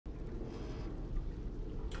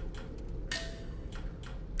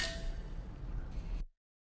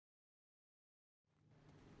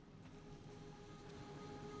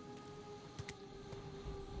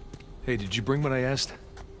Hey, did you bring what I asked?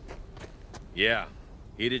 Yeah,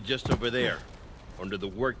 heated just over there, under the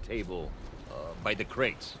work table, by the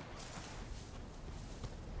crates.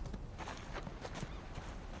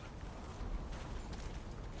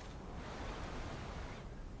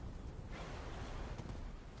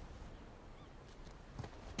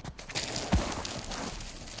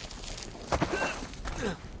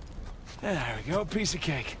 There we go, piece of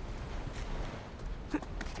cake.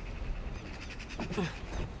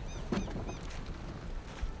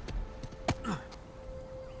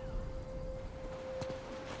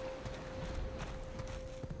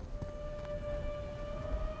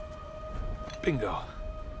 Bingo.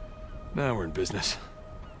 Now we're in business.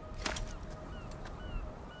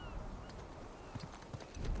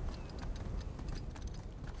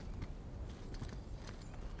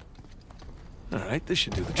 All right, this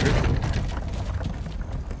should do the trick.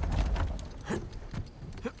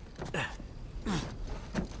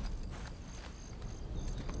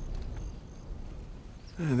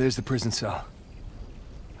 There's the prison cell.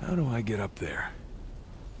 How do I get up there?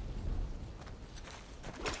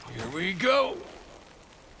 Here we go!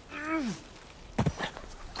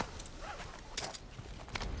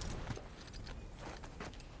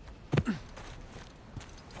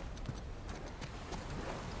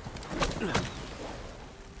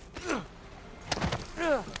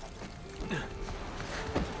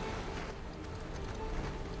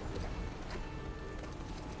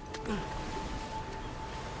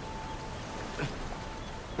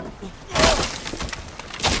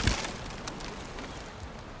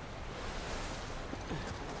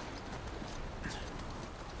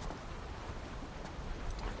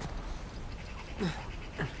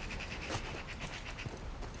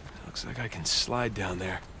 Looks like I can slide down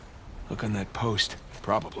there. Look on that post,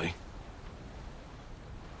 probably.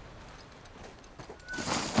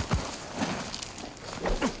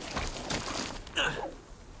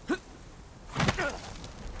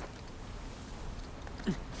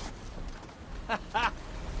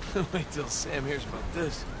 Wait till Sam hears about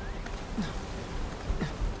this.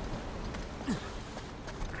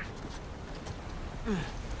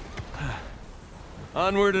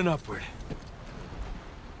 Onward and upward.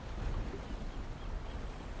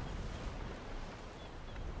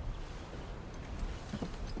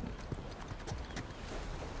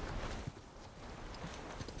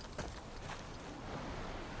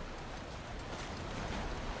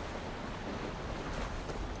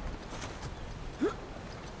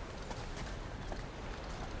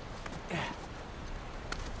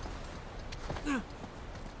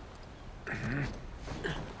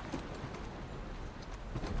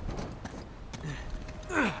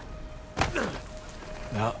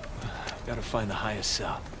 Now, gotta find the highest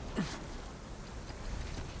cell.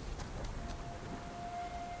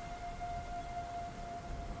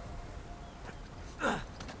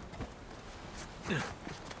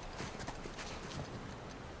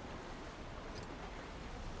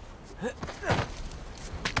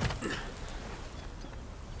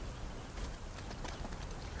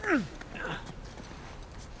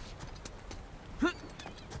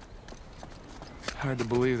 Hard to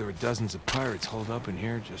believe there were dozens of pirates holed up in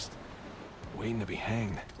here, just waiting to be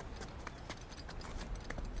hanged.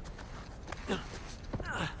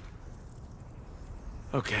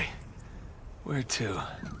 Okay, where to?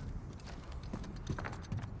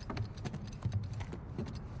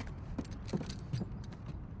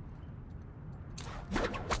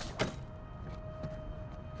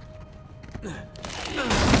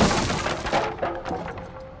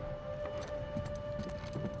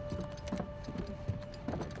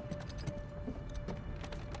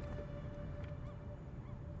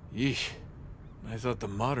 Yeesh. I thought the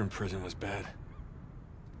modern prison was bad.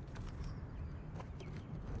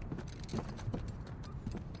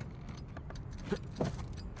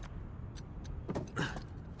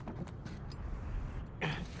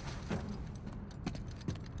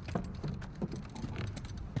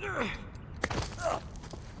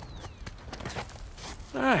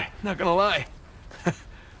 Alright, not gonna lie.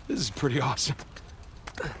 This is pretty awesome.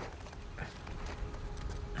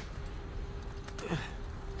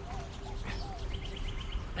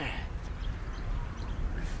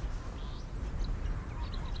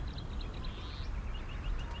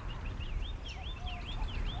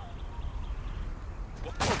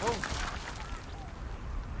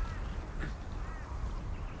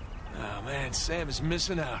 Oh man, Sam is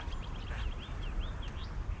missing out.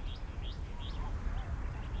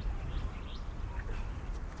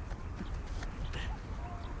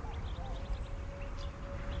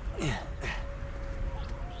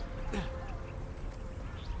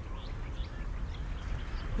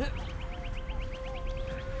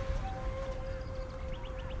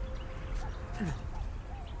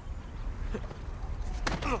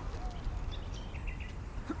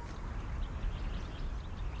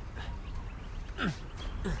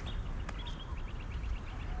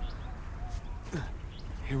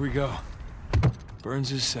 Here we go.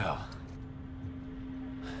 Burns' cell.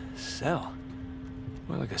 Cell?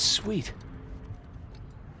 More like a suite.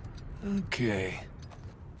 Okay.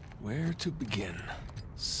 Where to begin?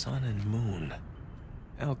 Sun and moon.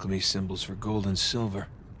 Alchemy symbols for gold and silver.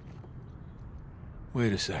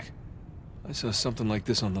 Wait a sec. I saw something like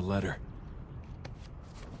this on the letter.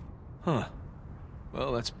 Huh.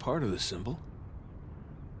 Well, that's part of the symbol.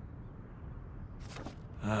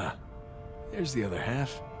 Ah. There's the other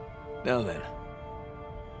half. Now then.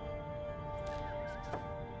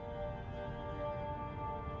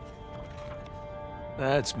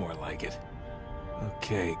 That's more like it.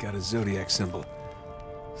 Okay, got a zodiac symbol.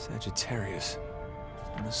 Sagittarius.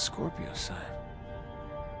 And the Scorpio sign.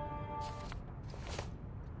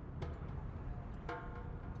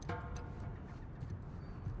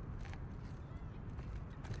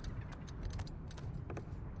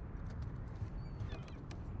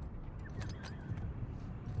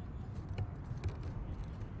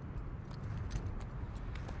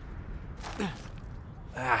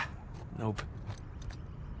 Ah, nope.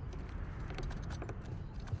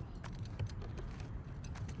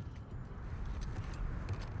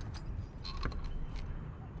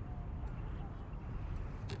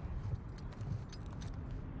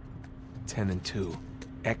 Ten and 2.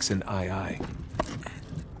 X and II.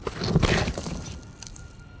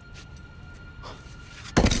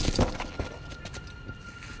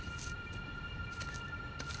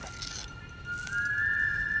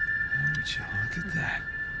 Would you look at that?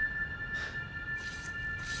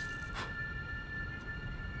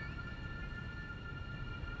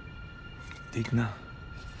 Digna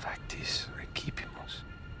factis recipimus.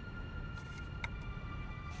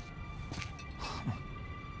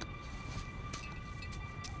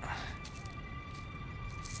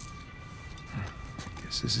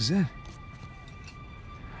 Guess this is it. All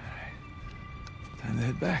right. Time to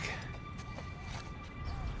head back.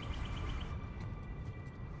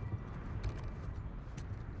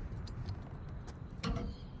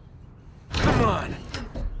 Come on!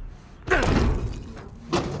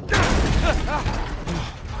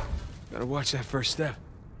 Gotta watch that first step.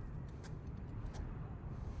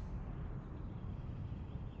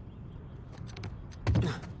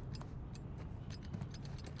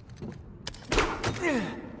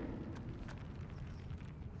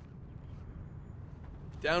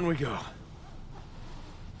 Down we go.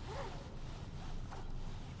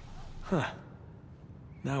 Huh.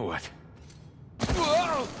 Now what?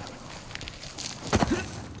 Whoa!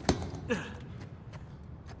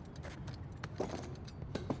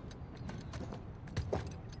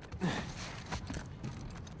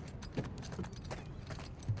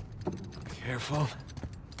 Careful.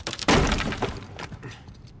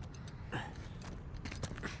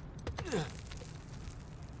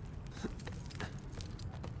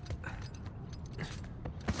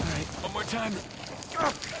 Alright, one more time.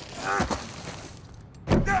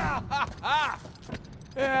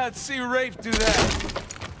 Yeah, let's see Rafe do that.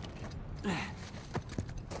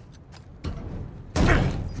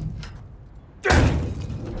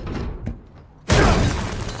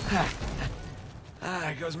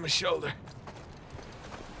 There goes my shoulder.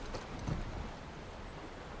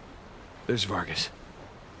 There's Vargas.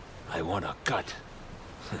 I want a cut.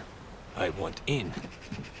 I want in.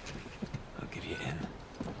 I'll give you in.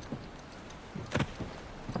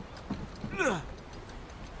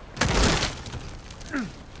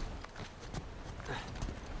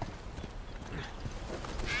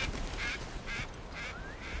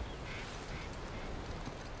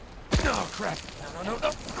 Oh, crap. No.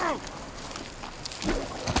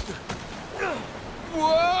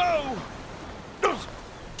 Whoa!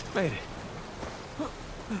 Made it.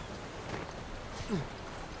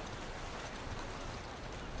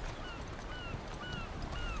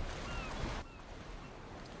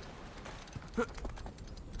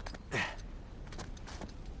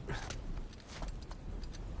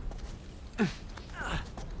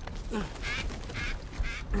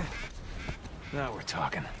 Now we're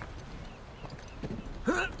talking.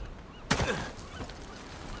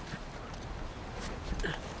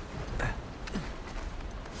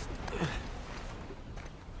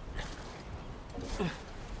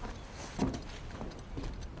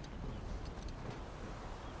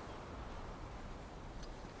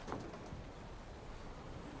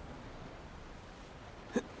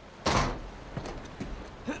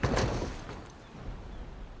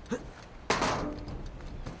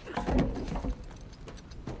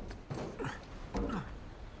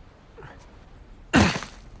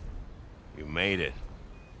 You made it.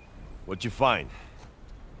 What'd you find?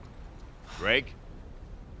 Greg?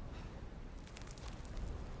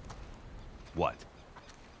 What?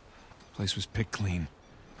 Place was picked clean.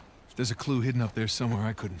 If there's a clue hidden up there somewhere,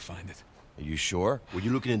 I couldn't find it. Are you sure? Were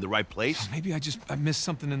you looking in the right place? Maybe I missed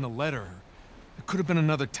something in the letter. It could have been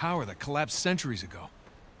another tower that collapsed centuries ago.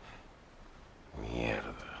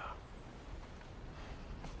 Mierda.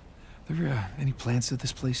 There any plans to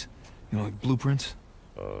this place? You know, like blueprints?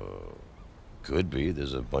 Could be.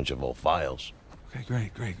 There's a bunch of old files.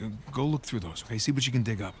 Okay, great. Go look through those, okay? See what you can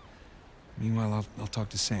dig up. Meanwhile, I'll talk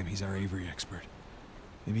to Sam. He's our Avery expert.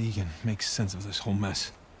 Maybe he can make sense of this whole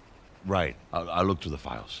mess. Right. I'll look through the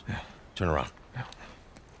files. Yeah. Turn around. Yeah.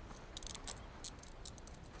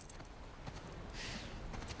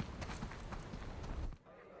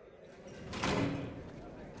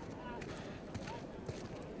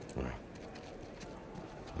 All right.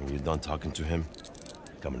 When you're done talking to him,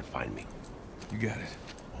 come and find me. You got it.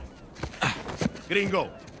 Gringo,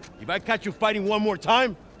 if I catch you fighting one more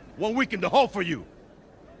time, 1 week in the hole for you.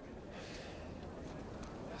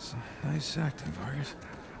 That's a nice acting, Vargas.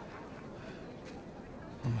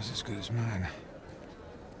 Almost as good as mine.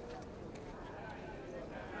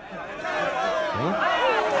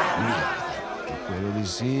 ¿Qué puedo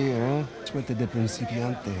decir, eh? Suerte de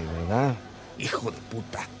principiante, ¿verdad? Hijo de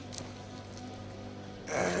puta.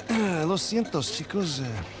 Lo siento, chicos.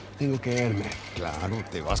 Tengo que irme. Claro,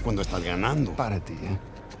 te vas cuando estás ganando. Para ti, ¿eh?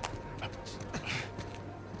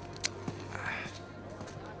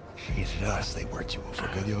 Jesus, they worked you over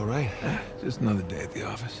good. You all right? Just another day at the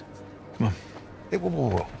office. Come on. Hey,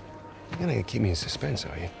 whoa. You're gonna keep me in suspense,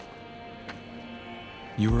 are you?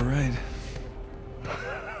 You were right.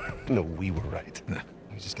 No, we were right. No.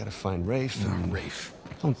 We just gotta find Rafe No, and... Rafe.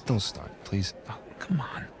 Don't start, please. Oh, come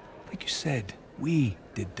on. Like you said, we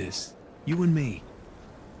did this. You and me.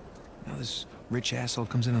 Now this rich asshole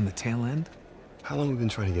comes in on the tail end? How long have we been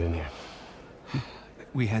trying to get in here?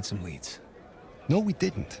 We had some leads. No, we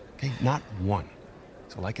didn't. Okay, not one.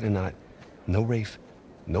 So like it or not, no Rafe,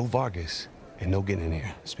 no Vargas, and no getting in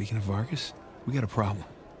here. Speaking of Vargas, we got a problem.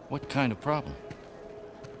 What kind of problem?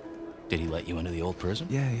 Did he let you into the old prison?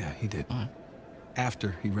 Yeah, he did. All right.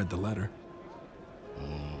 After he read the letter.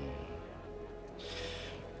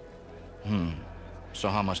 So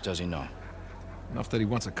how much does he know? Enough that he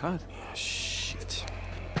wants a cut. Shit.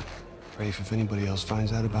 Rafe, if anybody else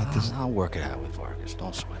finds out about this... I'll work it out with Vargas.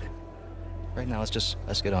 Don't sweat it. Right now, let's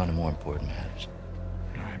get on to more important matters.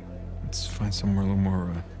 All right. Let's find somewhere a little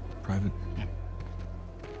more, private. Yeah.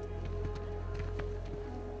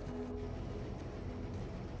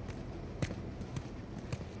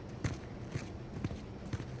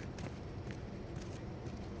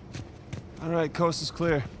 All right, coast is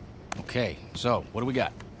clear. Okay, so what do we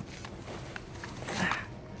got?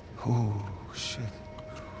 Oh, shit.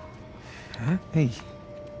 Huh? Hey,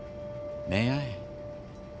 May I?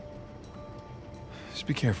 just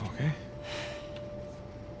be careful, okay?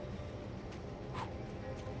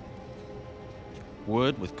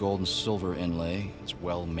 Wood with gold and silver inlay. It's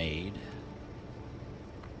well made.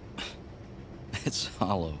 It's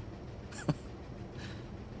hollow.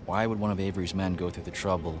 Why would one of Avery's men go through the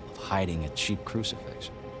trouble of hiding a cheap crucifix?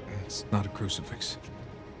 It's not a crucifix.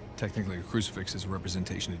 Technically, a crucifix is a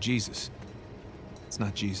representation of Jesus. It's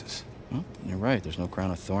not Jesus. Well, you're right. There's no crown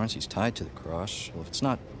of thorns. He's tied to the cross. Well, if it's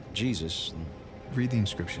not Jesus, then... Read the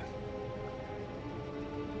inscription.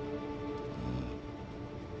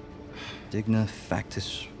 Digna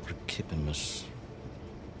factus recipimus.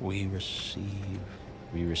 We receive...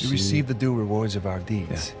 We receive the due rewards of our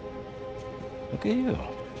deeds. Look at you.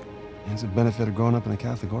 It's a benefit of growing up in a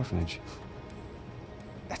Catholic orphanage.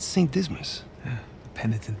 That's St. Dismas. Yeah, the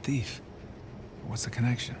penitent thief. What's the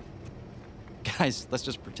connection? Guys, let's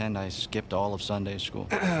just pretend I skipped all of Sunday school.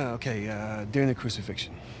 Okay, during the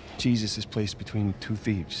crucifixion, Jesus is placed between two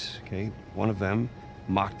thieves, okay? One of them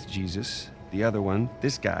mocked Jesus. The other one,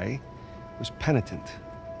 this guy, was penitent.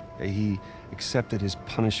 Okay? He accepted his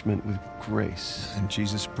punishment with grace. And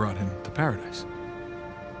Jesus brought him to paradise.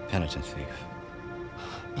 Penitent thief.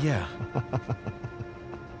 Yeah.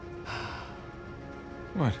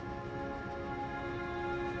 What?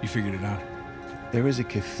 You figured it out? There is a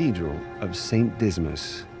cathedral of St.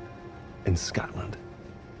 Dismas in Scotland.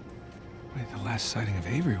 Wait, the last sighting of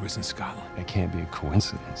Avery was in Scotland. It can't be a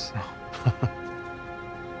coincidence. No.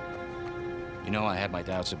 You know, I had my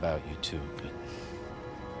doubts about you too, but...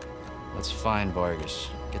 Let's find Vargas.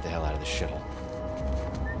 Get the hell out of this shithole.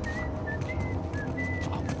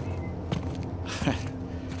 Oh.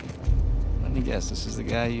 Let me guess, this is the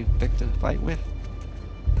guy you picked a fight with?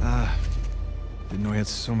 Didn't know he had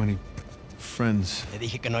so many friends. Te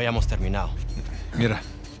dije que no hayamos terminado. Mira,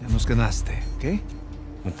 ya nos ganaste, ¿ok?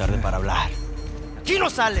 Muy tarde para hablar. ¡Aquí no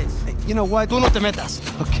sales! Hey, you know what? Tú no te metas.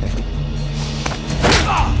 Okay.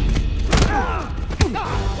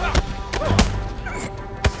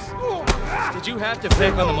 Did you have to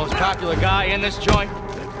pick on the most popular guy in this joint?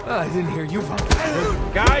 I didn't hear you,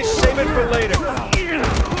 Guys, save it for later.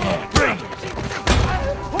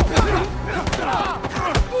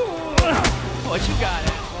 What you got,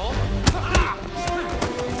 asshole?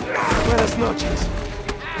 Buenas noches.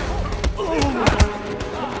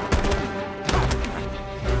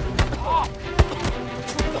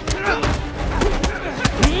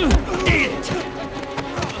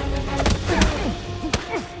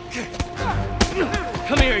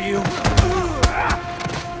 Come here, you.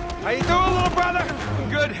 How you doing, little brother?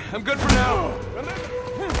 I'm good for now.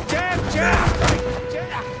 Jab!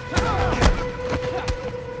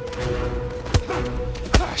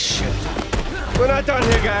 Ah, shit. We're not done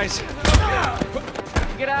here, guys.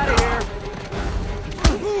 Get out of here.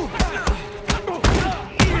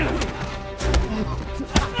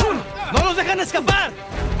 ¡No nos dejan escapar!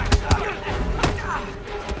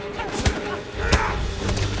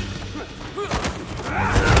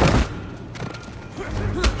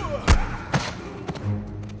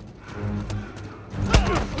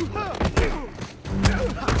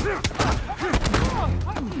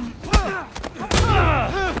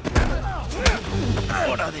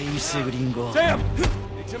 Hora de irse, gringo. Sam!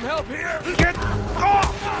 Need some help here! Get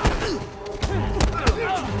off!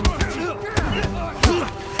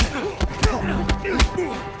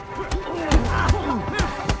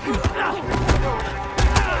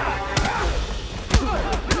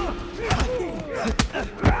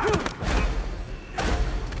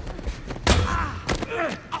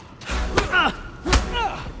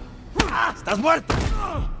 ¡Estás muerto!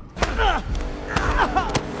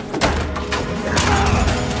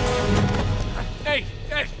 Hey,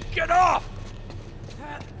 get off!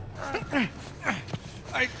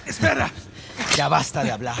 Espera! Ya basta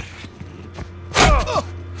de hablar.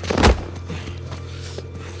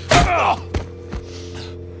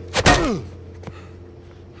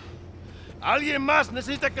 Alguien más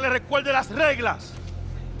necesita que le recuerde las reglas.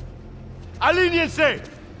 ¡Alíñense!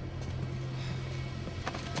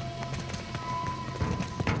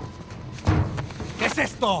 ¿Qué es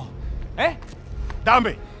esto? ¿Eh?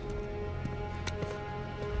 Dame.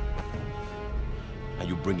 Are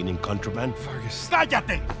you bringing in contraband? Vargas.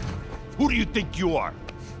 ¡Cállate! Who do you think you are?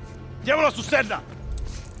 Llévalo a su celda.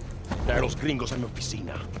 Trae a los gringos a mi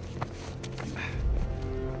oficina.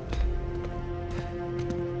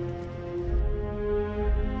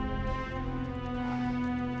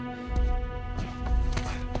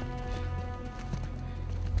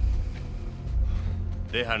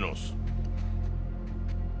 Déjanos.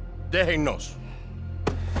 Déjennos.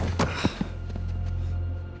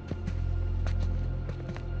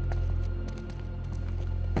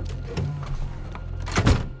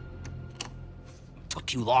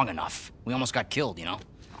 Took you long enough. We almost got killed, you know?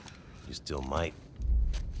 You still might.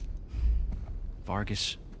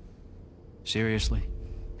 Vargas? Seriously?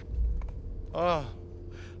 Oh,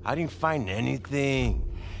 I didn't find anything.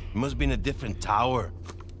 It must be in a different tower.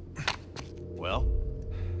 Well?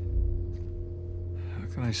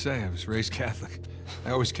 What can I say? I was raised Catholic.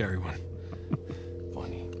 I always carry one.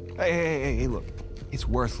 Funny. Hey, look. It's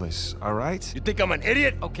worthless, all right? You think I'm an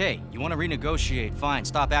idiot? Okay, you want to renegotiate, fine.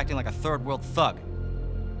 Stop acting like a third world thug.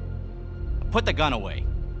 Put the gun away.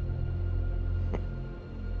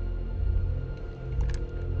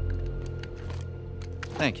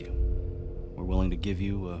 Thank you. We're willing to give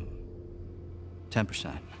you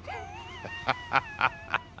 10%.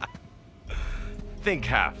 Think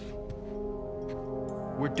half.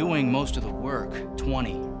 We're doing most of the work,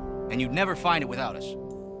 20, and you'd never find it without us.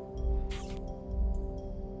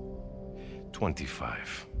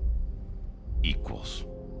 25 equals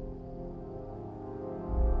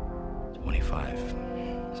 25.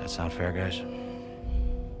 Does that sound fair, guys?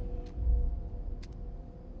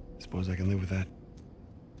 Suppose I can live with that.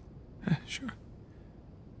 Sure.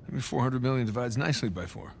 I mean, 400 million divides nicely by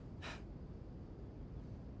 4.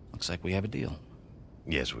 Looks like we have a deal.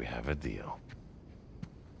 Yes, we have a deal.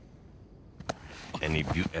 And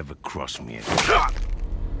if you ever cross me again...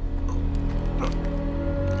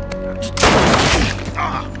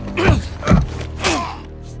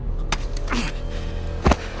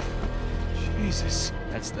 Jesus.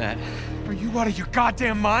 That's that. Are you out of your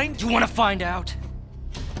goddamn mind? Do you want to find out?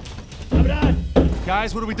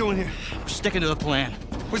 Guys, what are we doing here? We're sticking to the plan.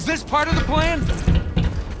 Was this part of the plan?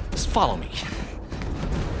 Just follow me.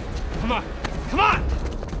 Come on! Come on!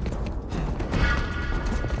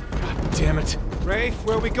 damn it. Rafe,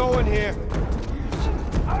 where are we going here?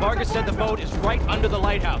 Vargas said the boat is right under the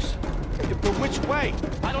lighthouse. But which way?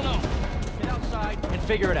 I don't know. Get outside and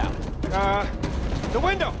figure it out. The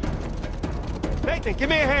window! Nathan,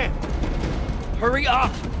 give me a hand! Hurry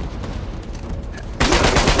up!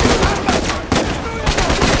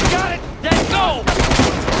 Got it! Then go!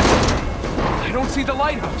 I don't see the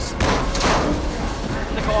lighthouse.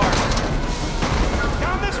 In the car.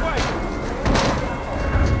 Down this way!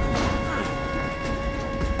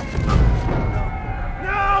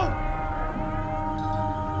 No!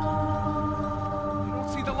 I don't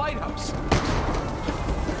see the lighthouse.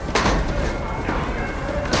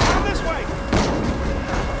 Down this way!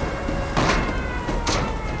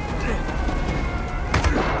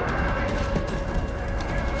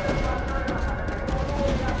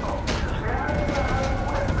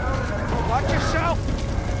 Watch yourself!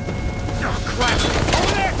 Oh, crap!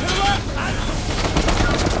 Over there, to the left!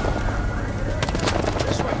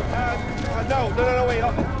 This way. No, wait.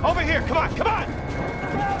 Over here, come on!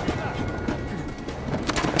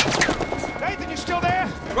 Nathan, you still there?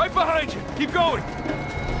 Right behind you. Keep going.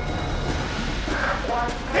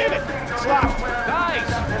 Damn it! It's loud! Guys!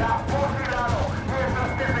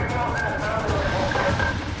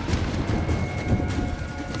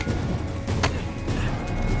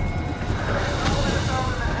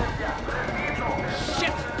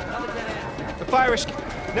 Shit! Another dead end. The fire escape.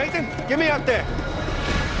 Nathan, get me out there.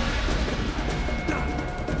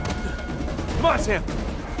 Come on, Sam.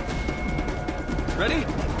 Ready?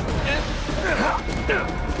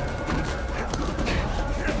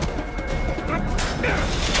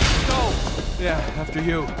 Go! Yeah, after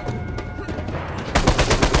you.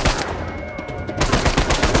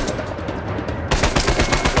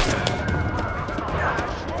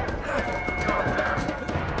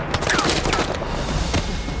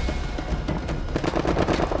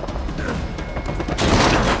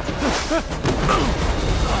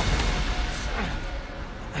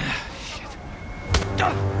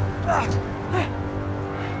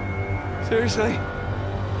 Seriously?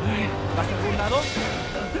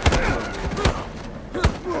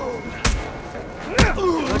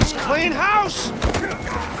 Let's clean house!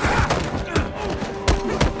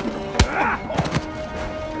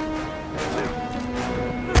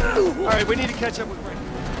 All right, we need to catch up with Ray.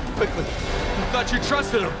 Quickly. I thought you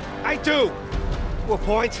trusted him. I do! What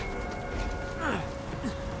point?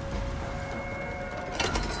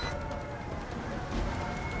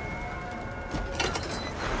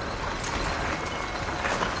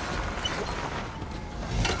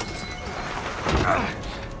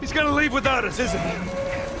 He's gonna leave without us, isn't he?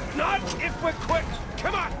 Not if we're quick!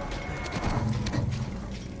 Come on!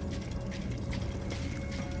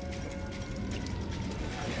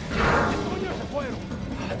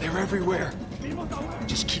 They're everywhere.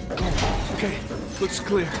 Just keep going. Okay, looks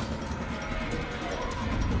clear.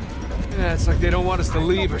 Yeah, it's like they don't want us to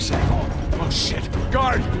leave or something. Oh shit!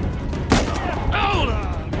 Guard!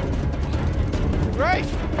 Ray!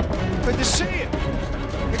 Good to see you!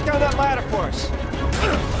 Get down that ladder for us.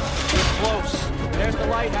 Close. There's the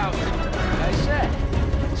lighthouse. Like I said,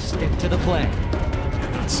 stick to the plan.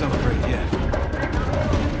 Not celebrate yet.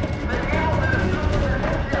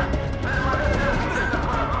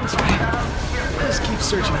 That's right. Let's keep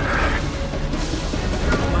searching over there.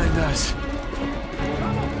 Don't mind us.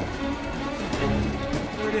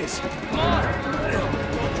 There it is. Come on!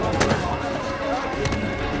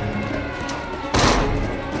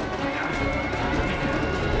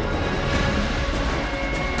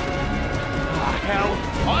 Hell.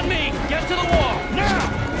 On me! Get to the wall! Now!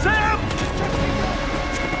 Sam!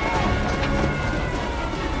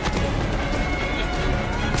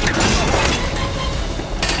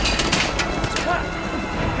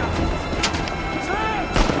 Sam!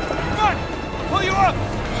 Come on! I'll pull you up!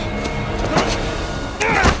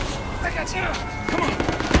 I got you! Come on!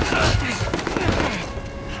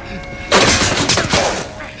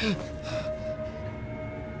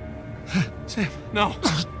 Sam, no.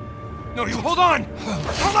 No, you hold on!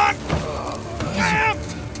 Hold on! Sam!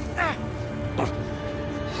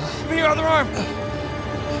 Give me your other arm!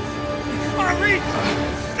 Come on, reach!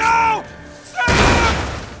 No! Sam!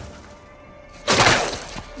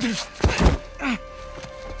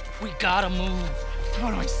 We gotta move. Oh,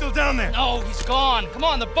 no, he's still down there! No, he's gone. Come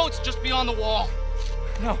on, the boat's just beyond the wall.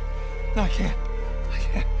 No, I can't.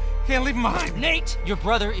 I can't leave him behind. Nate, your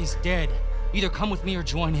brother is dead. Either come with me or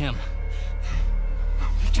join him.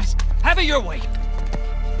 Just have it your way.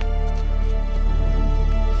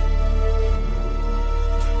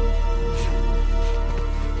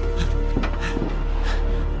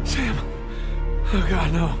 Sam. Oh,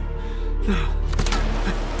 God, no. No.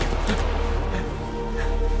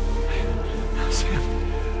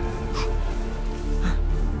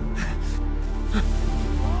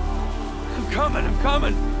 I'm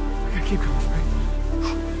coming. I gotta keep going, right?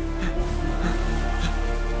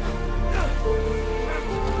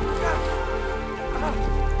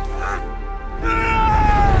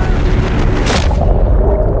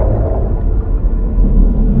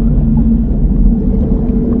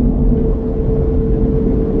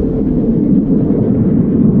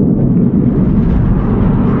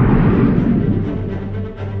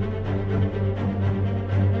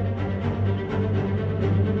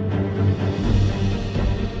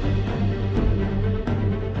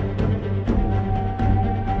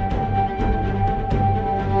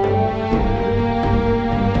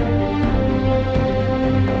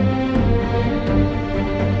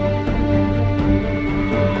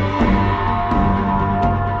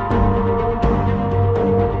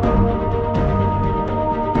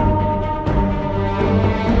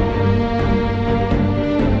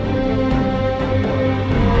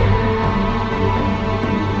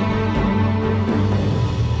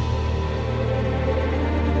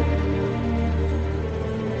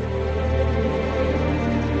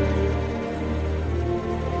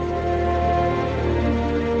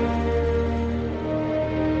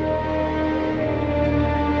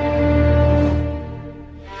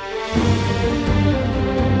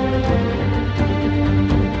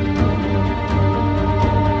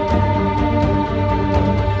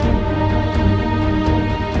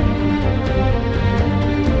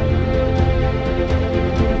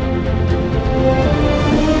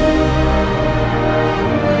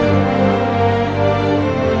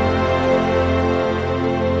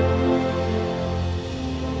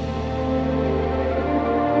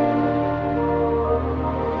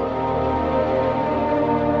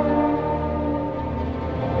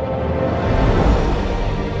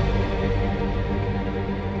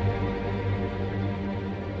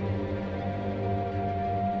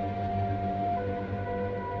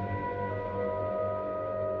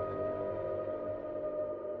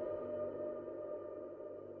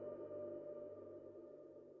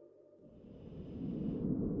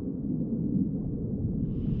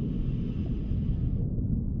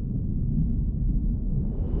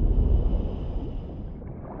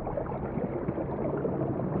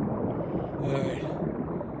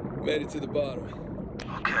 Made it to the bottom.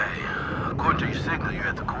 Okay. According to your signal, you're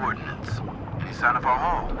at the coordinates. Any sign of our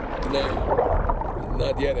haul? No.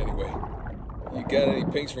 Not yet, anyway. You got any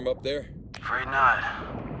pings from up there? Afraid not.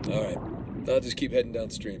 All right. I'll just keep heading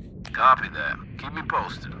downstream. Copy that. Keep me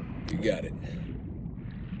posted. You got it.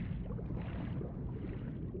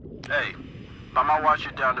 Hey, by my watch,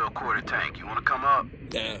 you're down to a quarter tank. You want to come up?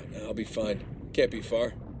 Nah, I'll be fine. Can't be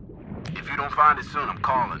far. If you don't find it soon, I'm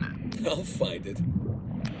calling it. I'll find it.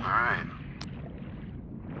 All right.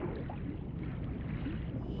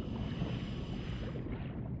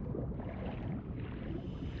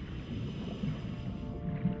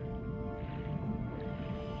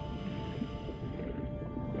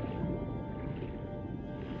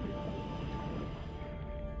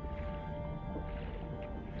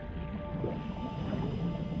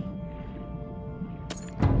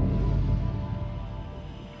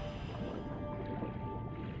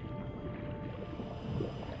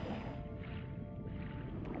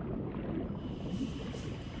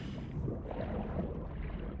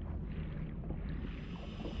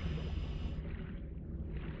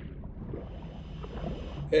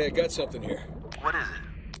 Hey, I got something here. What is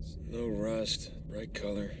it? No rust, bright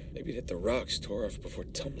color. Maybe it hit the rocks, tore off before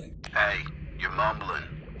tumbling. Hey, you're mumbling.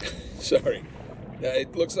 Sorry.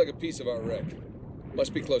 It looks like a piece of our wreck.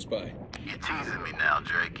 Must be close by. You're teasing me now,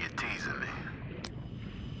 Drake. You're teasing me.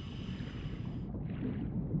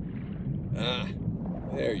 Ah,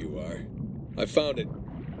 there you are. I found it.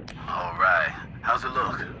 All right. How's it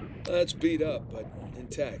look? It's beat up, but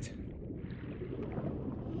intact.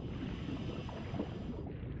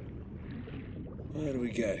 What do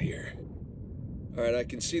we got here? All right, I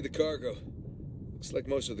can see the cargo. Looks like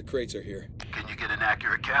most of the crates are here. Can you get an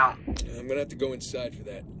accurate count? I'm gonna have to go inside for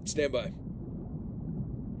that. Stand by.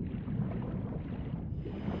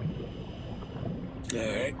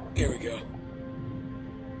 All right, here we go.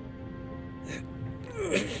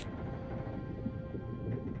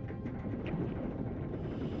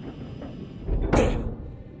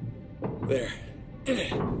 There.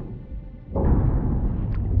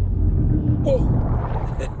 Whoa!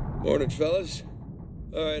 Morning, fellas.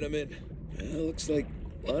 All right, I'm in. Looks like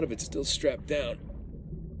a lot of it's still strapped down.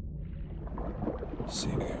 Let's see,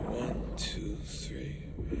 we got 1, 2, 3,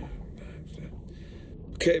 4, 5, 6.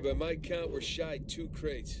 Okay, by my count, we're shy 2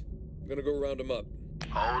 crates. I'm gonna go round them up.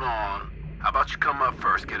 Hold on. How about you come up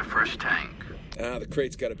first, get a fresh tank? The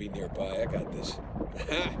crate's gotta be nearby. I got this.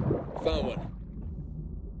 Aha! Found one.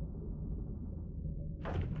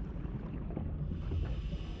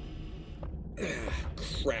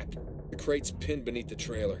 Crap. The crate's pinned beneath the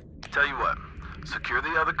trailer. Tell you what, secure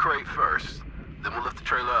the other crate first, then we'll lift the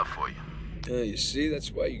trailer up for you. You see,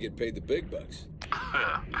 that's why you get paid the big bucks.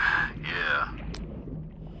 Yeah.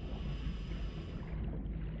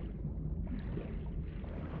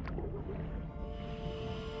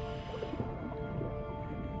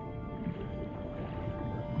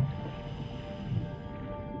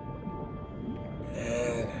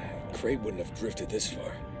 Crate wouldn't have drifted this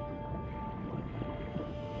far.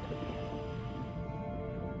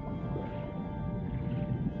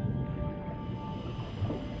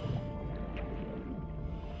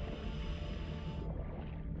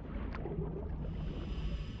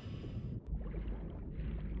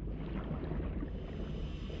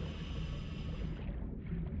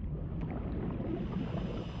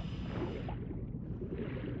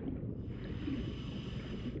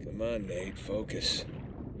 Come on, Nate, focus.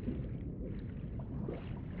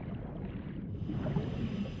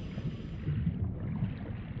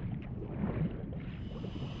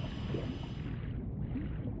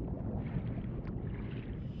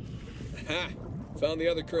 Ha! Found the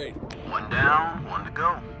other crate. One down, one to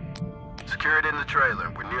go. Secure it in the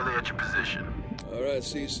trailer. We're nearly at your position. All right,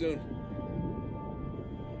 see you soon.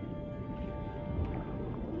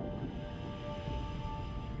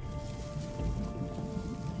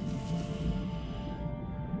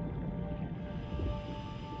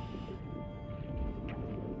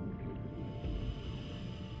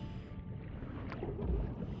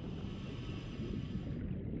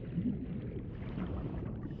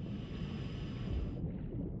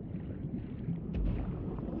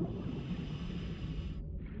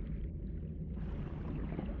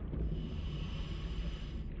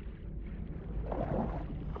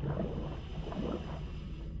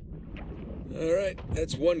 All right,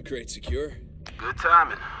 that's one crate secure. Good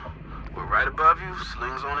timing. We're right above you.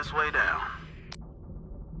 Sling's on its way down.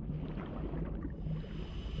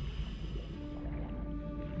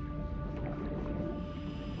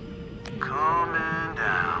 Coming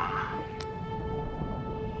down.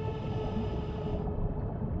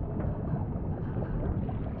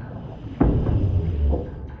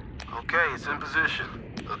 Okay, it's in position.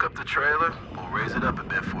 Hook up the trailer. We'll raise it up a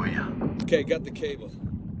bit for you. Okay, got the cable.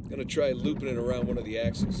 Gonna try looping it around one of the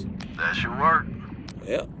axles. That should work.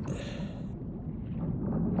 Yeah.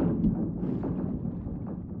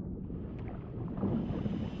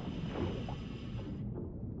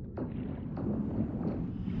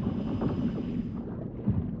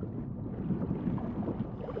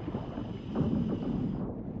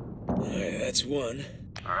 Alright, that's one.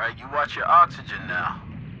 All right, you watch your oxygen now.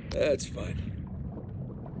 That's fine.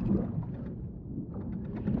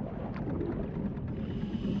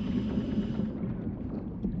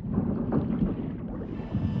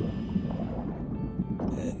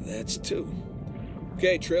 That's two.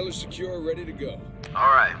 Okay, trailer secure, ready to go.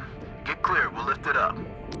 All right, get clear. We'll lift it up.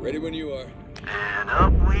 Ready when you are. And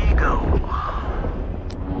up we go.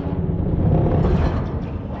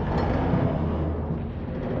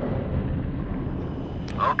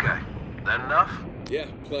 Okay, that enough? Yeah,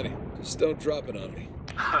 plenty. Just don't drop it on me.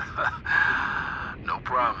 No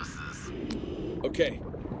promises. Okay,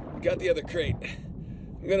 got the other crate.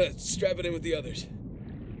 I'm gonna strap it in with the others.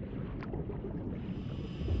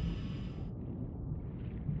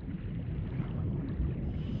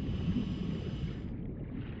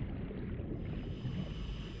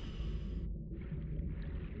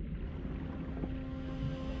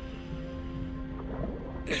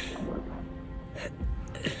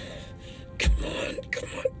 Come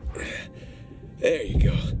on. There you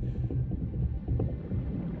go.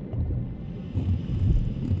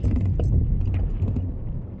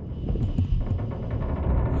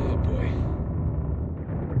 Oh boy.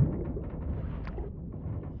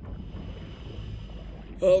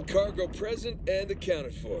 All cargo present and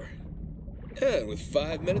accounted for. And with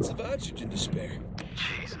 5 minutes of oxygen to spare.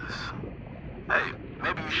 Jesus. Hey,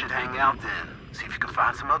 maybe you should hang out then. See if you can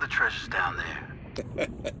find some other treasures down there.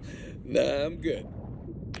 Nah, I'm good.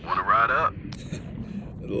 Wanna ride up?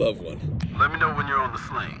 I'd love one. Let me know when you're on the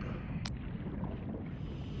sling.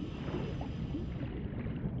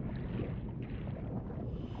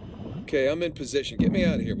 Okay, I'm in position. Get me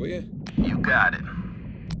out of here, will you? You got it.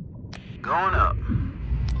 Going up.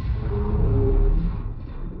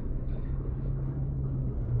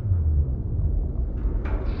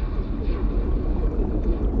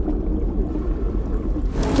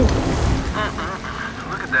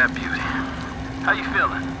 Look at that beauty. How you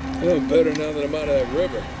feeling? Oh, better now that I'm out of that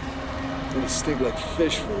river. Gonna stink like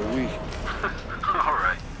fish for a week. All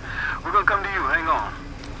right. We're gonna come to you. Hang on.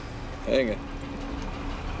 Hang on.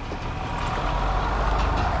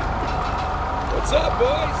 What's up,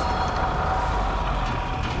 boys?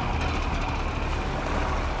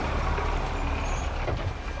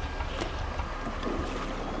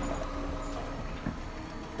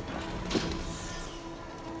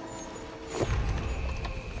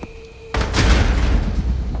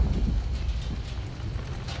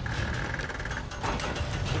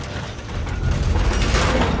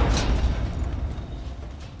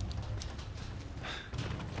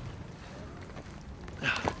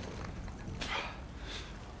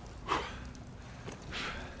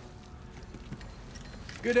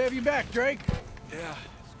 Good to have you back, Drake. Yeah,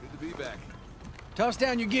 it's good to be back. Toss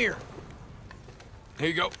down your gear. Here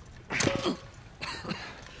you go.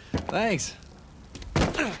 Thanks.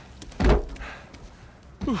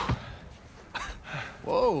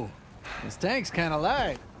 Whoa, this tank's kind of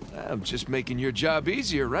light. I'm just making your job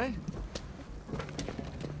easier, right?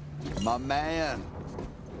 My man.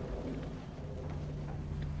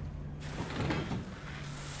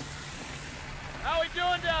 How we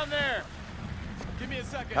doing down there? Give me a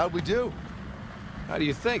second. How'd we do? How do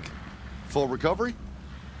you think? Full recovery?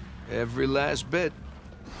 Every last bit.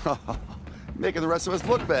 Making the rest of us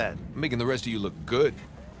look bad. Making the rest of you look good.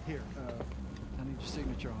 Here, I need your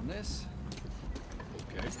signature on this.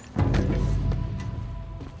 Okay.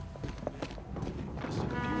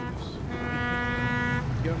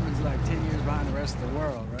 Government's like 10 years behind the rest of the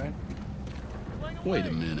world, right? Wait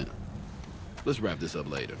a minute. Let's wrap this up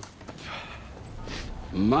later.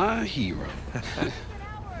 My hero.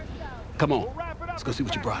 Come on. Let's go see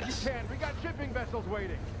what you brought us. We got shipping vessels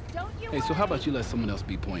waiting. Hey, so how about you let someone else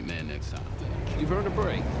be point man next time? You've earned a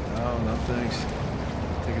break. Oh, no thanks.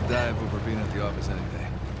 Take a dive over being at the office any day.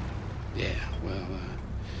 Yeah, well,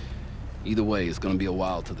 either way, it's gonna be a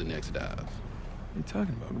while to the next dive. What are you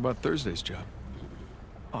talking about? What about Thursday's job?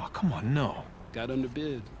 Oh, come on, no. Got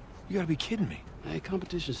underbid. You gotta be kidding me. Hey,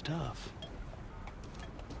 competition's tough.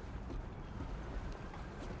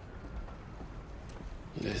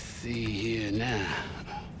 Let's see here now.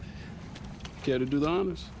 Care to do the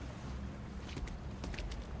honors?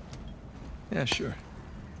 Yeah, sure.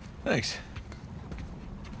 Thanks.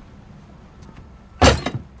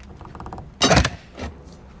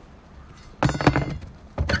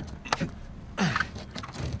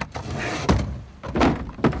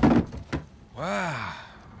 Wow.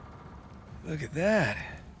 Look at that.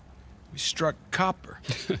 We struck copper.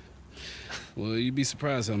 Well, you'd be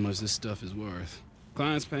surprised how much this stuff is worth.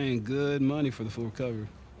 Client's paying good money for the full recovery.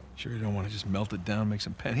 Sure you don't want to just melt it down, make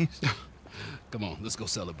some pennies? Come on, let's go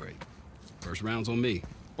celebrate. First round's on me.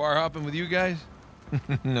 Bar hopping with you guys?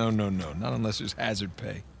 No, not unless there's hazard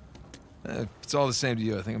pay. If it's all the same to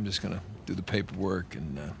you, I think I'm just gonna do the paperwork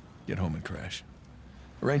and get home and crash.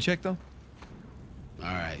 A rain check, though? All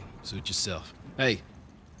right, suit yourself. Hey,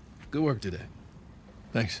 good work today.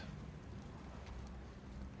 Thanks.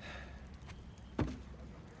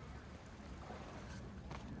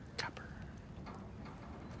 Copper.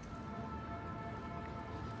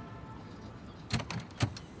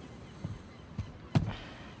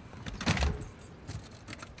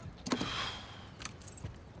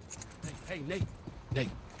 Hey, Nate. Nate,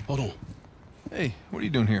 hold on. Hey, what are you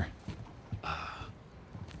doing here?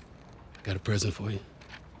 Got a present for you.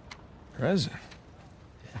 Present?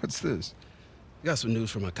 What's this? Got some news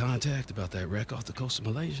from my contact about that wreck off the coast of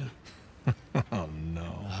Malaysia. Oh,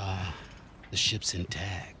 no. The ship's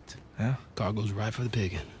intact. Yeah? Cargo's right for the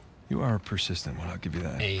picking. You are a persistent one, I'll give you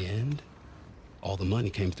that. And all the money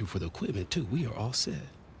came through for the equipment, too. We are all set.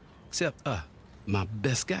 Except, my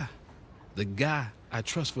best guy. The guy I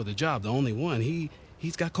trust for the job, the only one.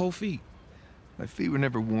 He's got cold feet. My feet were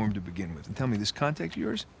never warm to begin with. And tell me, this contact of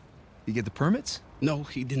yours? You get the permits? No,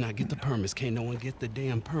 he did not get the permits. Can't no one get the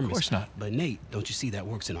damn permits. Of course not. But Nate, don't you see that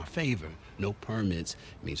works in our favor? No permits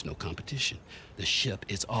means no competition. The ship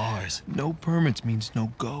is ours. No permits means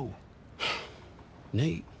no go.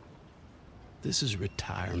 Nate, this is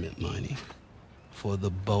retirement money for the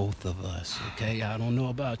both of us, okay? I don't know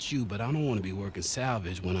about you, but I don't want to be working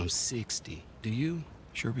salvage when I'm 60. Do you?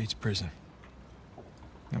 Sure beats prison.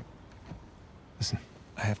 No. Listen,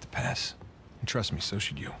 I have to pass. And trust me, so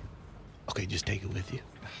should you. Okay, just take it with you.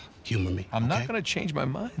 Humor me. I'm okay? not gonna change my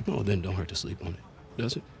mind. No, then don't hurt to sleep on it.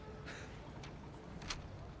 Does it?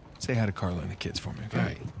 Say hi to Carla and the kids for me, okay? All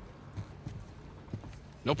right.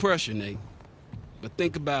 No pressure, Nate. But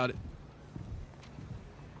think about it.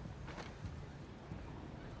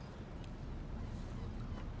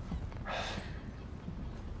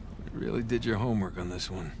 You really did your homework on this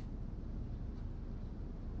one.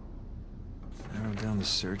 Narrow down the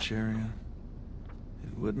search area.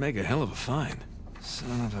 It would make a hell of a find.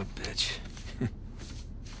 Son of a bitch.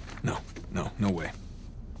 No way.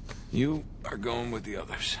 You are going with the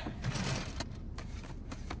others.